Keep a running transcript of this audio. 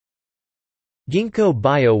Ginkgo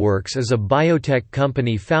Bioworks is a biotech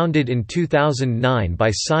company founded in 2009 by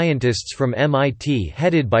scientists from MIT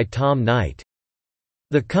headed by Tom Knight.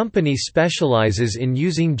 The company specializes in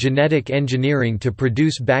using genetic engineering to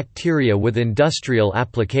produce bacteria with industrial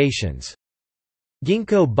applications.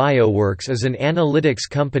 Ginkgo Bioworks is an analytics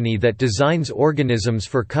company that designs organisms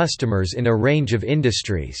for customers in a range of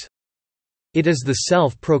industries. It is the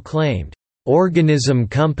self-proclaimed organism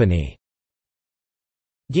company.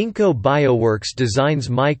 Ginkgo Bioworks designs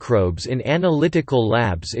microbes in analytical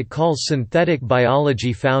labs it calls synthetic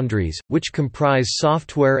biology foundries, which comprise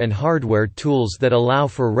software and hardware tools that allow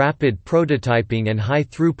for rapid prototyping and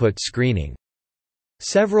high-throughput screening.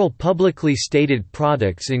 Several publicly stated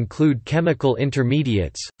products include chemical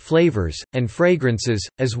intermediates, flavors, and fragrances,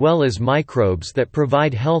 as well as microbes that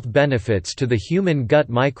provide health benefits to the human gut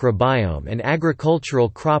microbiome and agricultural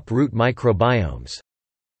crop root microbiomes.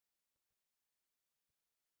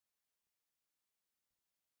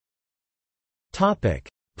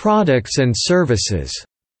 Products and services.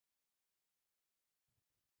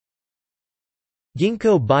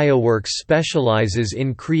 Ginkgo Bioworks specializes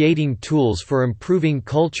in creating tools for improving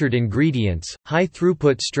cultured ingredients,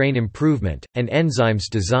 high-throughput strain improvement, and enzymes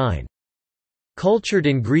design. Cultured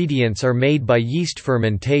ingredients are made by yeast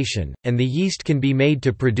fermentation, and the yeast can be made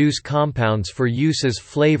to produce compounds for use as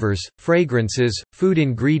flavors, fragrances, food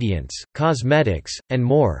ingredients, cosmetics, and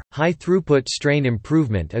more. High-throughput strain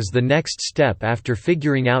improvement is the next step after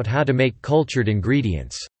figuring out how to make cultured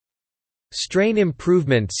ingredients. Strain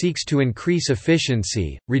improvement seeks to increase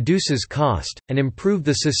efficiency, reduces cost, and improve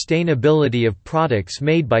the sustainability of products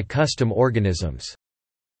made by custom organisms.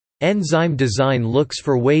 Enzyme design looks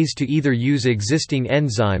for ways to either use existing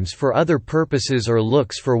enzymes for other purposes or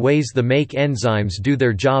looks for ways the make enzymes do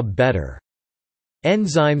their job better.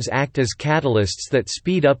 Enzymes act as catalysts that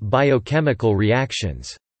speed up biochemical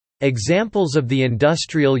reactions. Examples of the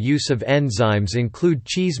industrial use of enzymes include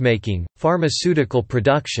cheesemaking, pharmaceutical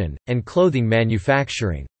production, and clothing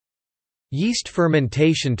manufacturing. Yeast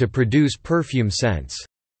fermentation to produce perfume scents.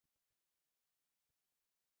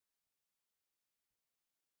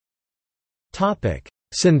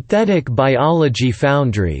 Synthetic biology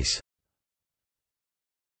foundries.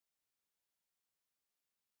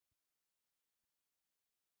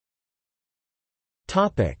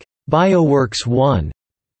 Bioworks 1.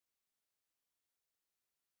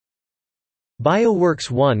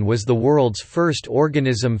 Bioworks 1 was the world's first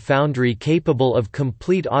organism foundry capable of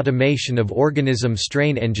complete automation of organism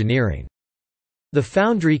strain engineering. The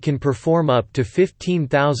foundry can perform up to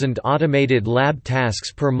 15,000 automated lab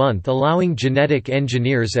tasks per month, allowing genetic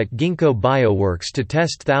engineers at Ginkgo Bioworks to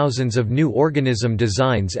test thousands of new organism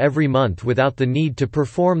designs every month without the need to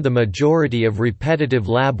perform the majority of repetitive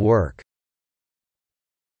lab work.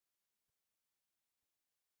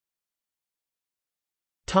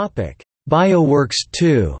 Bioworks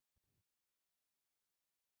 2.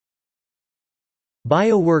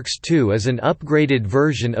 Bioworks 2 is an upgraded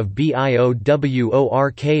version of Bioworks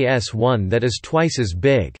 1 that is twice as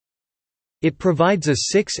big. It provides a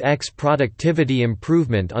 6x productivity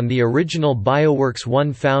improvement on the original Bioworks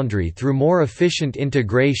 1 foundry through more efficient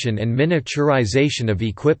integration and miniaturization of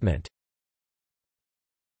equipment.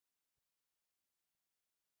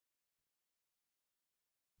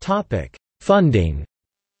 Funding.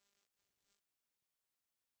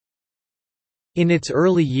 In its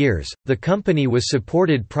early years, the company was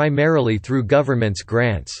supported primarily through government's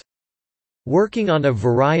grants. Working on a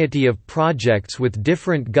variety of projects with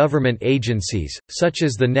different government agencies, such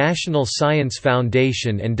as the National Science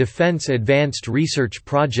Foundation and Defense Advanced Research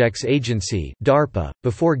Projects Agency (DARPA),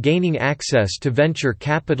 before gaining access to venture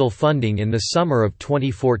capital funding in the summer of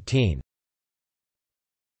 2014.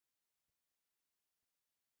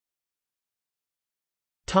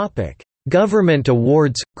 Government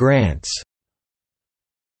awards, grants.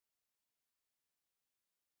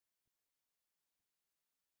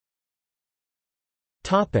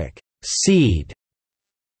 Seed.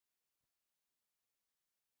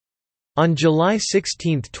 On July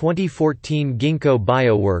 16, 2014, Ginkgo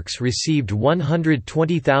Bioworks received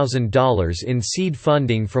 $120,000 in seed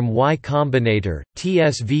funding from Y Combinator,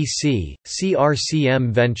 TSVC,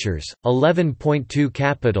 CRCM Ventures, 11.2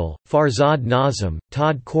 Capital, Farzad Nazem,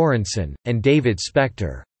 Todd Corenson, and David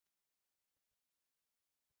Spector.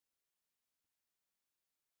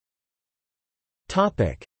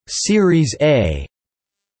 Series A.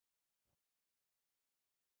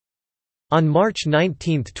 On March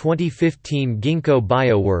 19, 2015, Ginkgo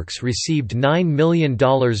Bioworks received $9 million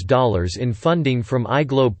in funding from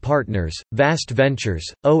iGlobe Partners, Vast Ventures,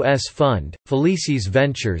 OS Fund, Felices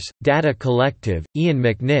Ventures, Data Collective, Ian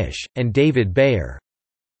McNish, and David Bayer.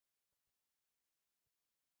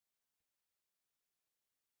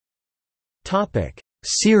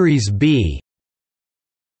 Series B.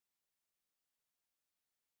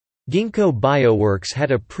 Ginkgo Bioworks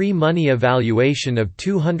had a pre-money evaluation of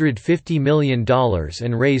 $250 million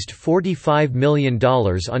and raised $45 million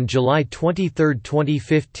on July 23,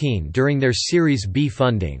 2015 during their Series B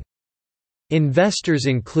funding. Investors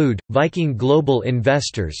include, Viking Global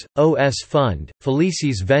Investors, OS Fund,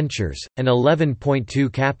 Felices Ventures, and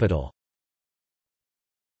 11.2 Capital.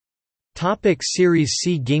 Series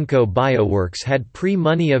C. Ginkgo Bioworks had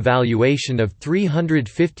pre-money evaluation of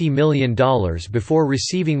 $350 million before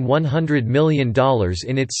receiving $100 million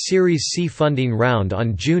in its Series C funding round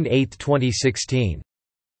on June 8, 2016.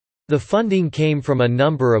 The funding came from a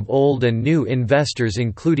number of old and new investors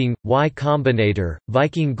including, Y Combinator,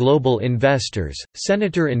 Viking Global Investors,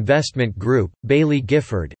 Senator Investment Group, Bailey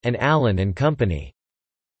Gifford, and Allen & Company.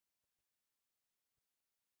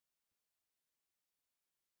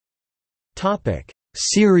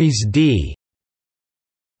 Series D.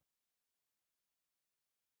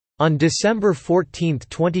 On December 14,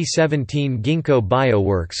 2017, Ginkgo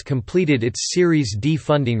Bioworks completed its Series D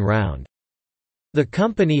funding round. The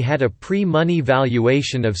company had a pre-money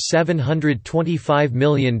valuation of $725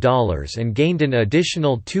 million and gained an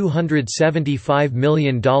additional $275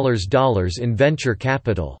 million in venture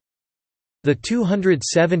capital. The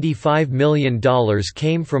 $275 million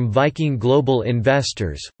came from Viking Global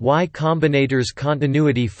Investors, Y Combinator's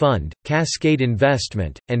Continuity Fund, Cascade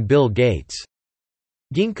Investment, and Bill Gates.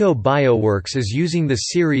 Ginkgo Bioworks is using the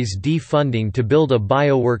Series D funding to build a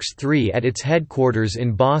Bioworks 3 at its headquarters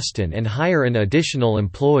in Boston and hire an additional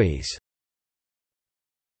employees.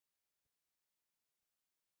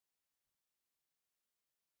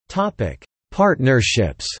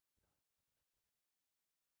 Partnerships.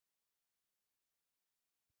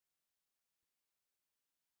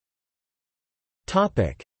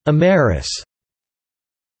 Amyris.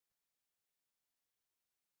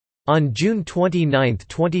 On June 29,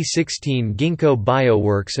 2016, Ginkgo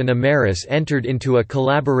Bioworks and Amyris entered into a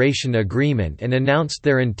collaboration agreement and announced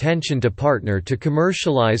their intention to partner to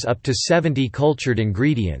commercialize up to 70 cultured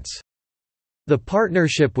ingredients. The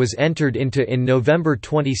partnership was entered into in November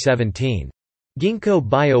 2017. Ginkgo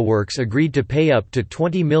Bioworks agreed to pay up to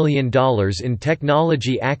 $20 million in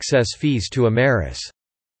technology access fees to Amyris.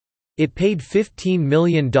 It paid $15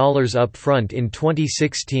 million upfront in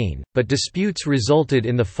 2016, but disputes resulted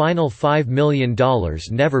in the final $5 million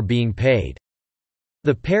never being paid.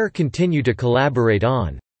 The pair continue to collaborate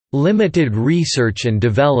on limited research and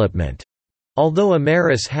development, although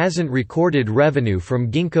Amyris hasn't recorded revenue from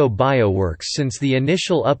Ginkgo Bioworks since the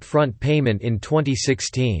initial upfront payment in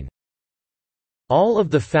 2016. All of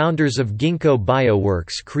the founders of Ginkgo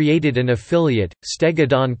Bioworks created an affiliate,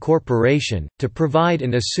 Stegadon Corporation, to provide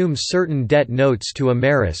and assume certain debt notes to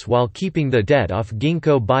Amyris while keeping the debt off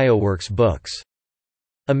Ginkgo Bioworks books.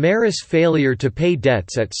 Amyris' failure to pay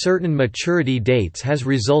debts at certain maturity dates has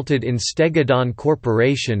resulted in Stegadon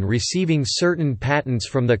Corporation receiving certain patents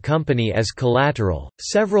from the company as collateral,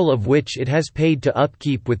 several of which it has paid to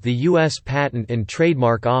upkeep with the U.S. Patent and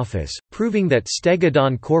Trademark Office, proving that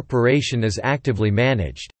Stegadon Corporation is actively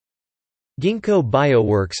managed. Ginkgo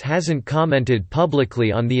Bioworks hasn't commented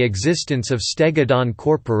publicly on the existence of Stegadon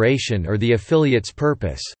Corporation or the affiliate's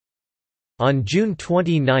purpose. On June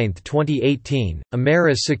 29, 2018,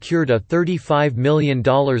 Amyris secured a $35 million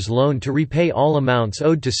loan to repay all amounts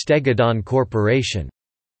owed to Stegadon Corporation.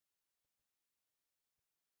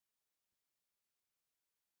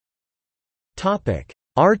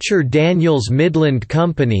 Archer Daniels Midland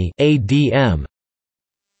Company (ADM).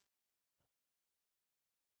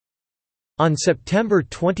 On September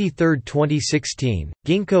 23, 2016,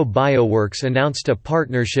 Ginkgo Bioworks announced a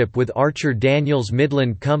partnership with Archer Daniels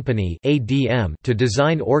Midland Company (ADM) to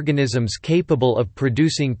design organisms capable of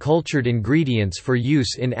producing cultured ingredients for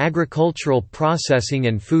use in agricultural processing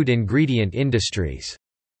and food ingredient industries.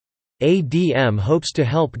 ADM hopes to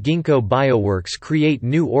help Ginkgo Bioworks create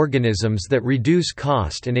new organisms that reduce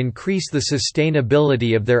cost and increase the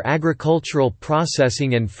sustainability of their agricultural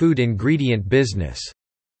processing and food ingredient business.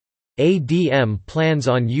 ADM plans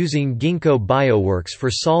on using Ginkgo Bioworks for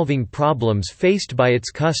solving problems faced by its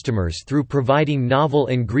customers through providing novel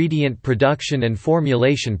ingredient production and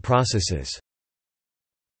formulation processes.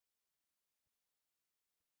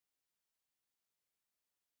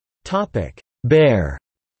 Bayer.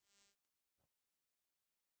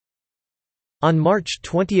 On March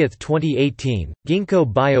 20, 2018, Ginkgo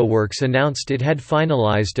Bioworks announced it had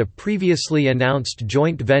finalized a previously announced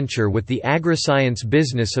joint venture with the agriscience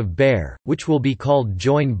business of Bayer, which will be called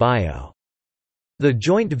Join Bio. The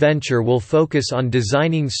joint venture will focus on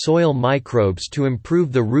designing soil microbes to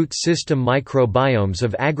improve the root system microbiomes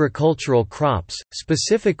of agricultural crops,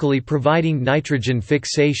 specifically providing nitrogen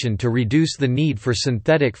fixation to reduce the need for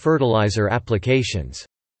synthetic fertilizer applications.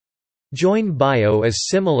 Join Bio is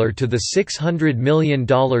similar to the $600 million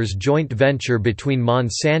joint venture between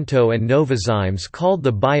Monsanto and Novozymes called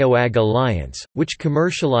the BioAg Alliance, which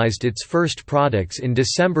commercialized its first products in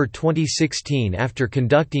December 2016 after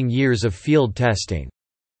conducting years of field testing.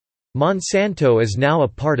 Monsanto is now a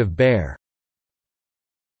part of Bayer.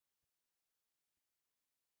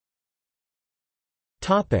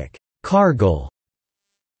 Cargill.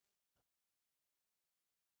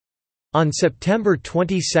 On September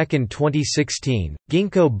 22, 2016,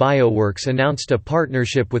 Ginkgo Bioworks announced a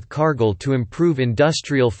partnership with Cargill to improve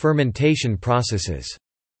industrial fermentation processes.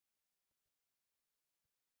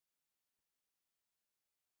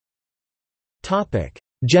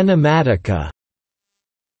 Genomatica.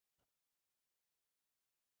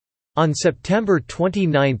 On September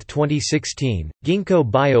 29, 2016, Ginkgo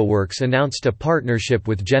Bioworks announced a partnership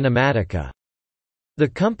with Genomatica. The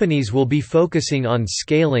companies will be focusing on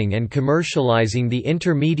scaling and commercializing the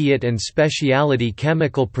intermediate and specialty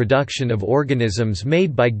chemical production of organisms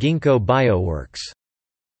made by Ginkgo Bioworks.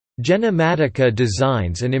 Genomatica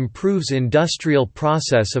designs and improves industrial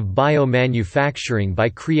process of biomanufacturing by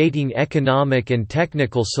creating economic and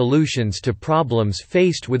technical solutions to problems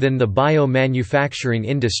faced within the biomanufacturing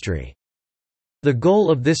industry. The goal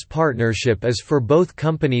of this partnership is for both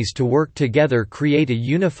companies to work together create a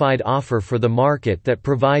unified offer for the market that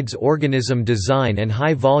provides organism design and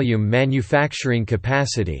high-volume manufacturing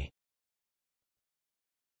capacity.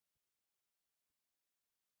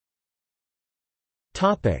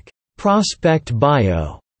 Prospect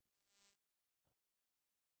Bio.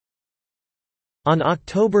 On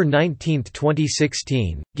October 19,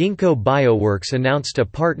 2016, Ginkgo Bioworks announced a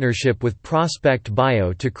partnership with Prospect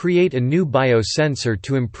Bio to create a new biosensor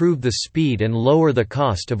to improve the speed and lower the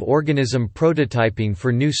cost of organism prototyping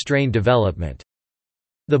for new strain development.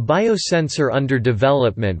 The biosensor under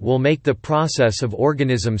development will make the process of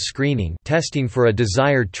organism screening, testing for a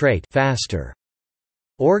desired trait, faster.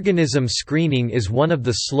 Organism screening is one of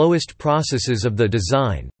the slowest processes of the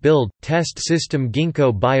design, build, test system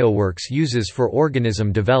Ginkgo Bioworks uses for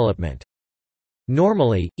organism development.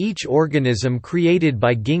 Normally, each organism created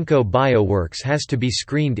by Ginkgo Bioworks has to be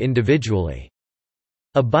screened individually.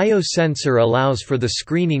 A biosensor allows for the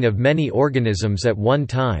screening of many organisms at one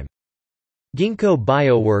time. Ginkgo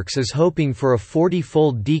Bioworks is hoping for a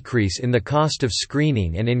 40-fold decrease in the cost of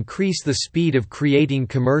screening and increase the speed of creating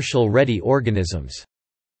commercial-ready organisms.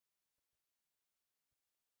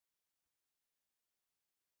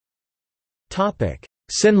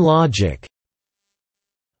 Synlogic.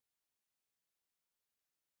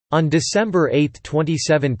 On December 8,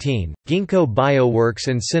 2017, Ginkgo Bioworks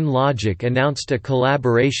and Synlogic announced a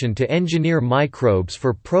collaboration to engineer microbes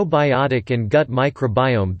for probiotic and gut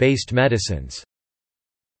microbiome-based medicines.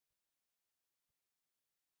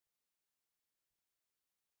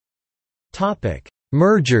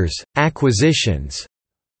 Mergers, acquisitions.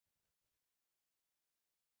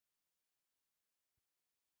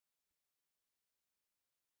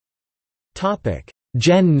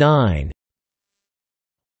 Gen 9.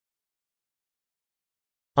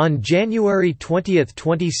 On January 20,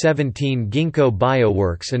 2017, Ginkgo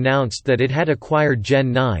Bioworks announced that it had acquired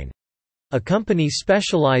Gen 9, a company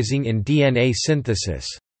specializing in DNA synthesis.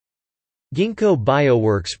 Ginkgo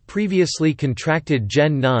Bioworks previously contracted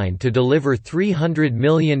Gen 9 to deliver 300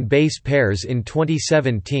 million base pairs in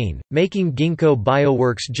 2017, making Ginkgo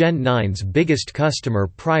Bioworks Gen 9's biggest customer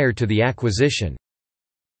prior to the acquisition.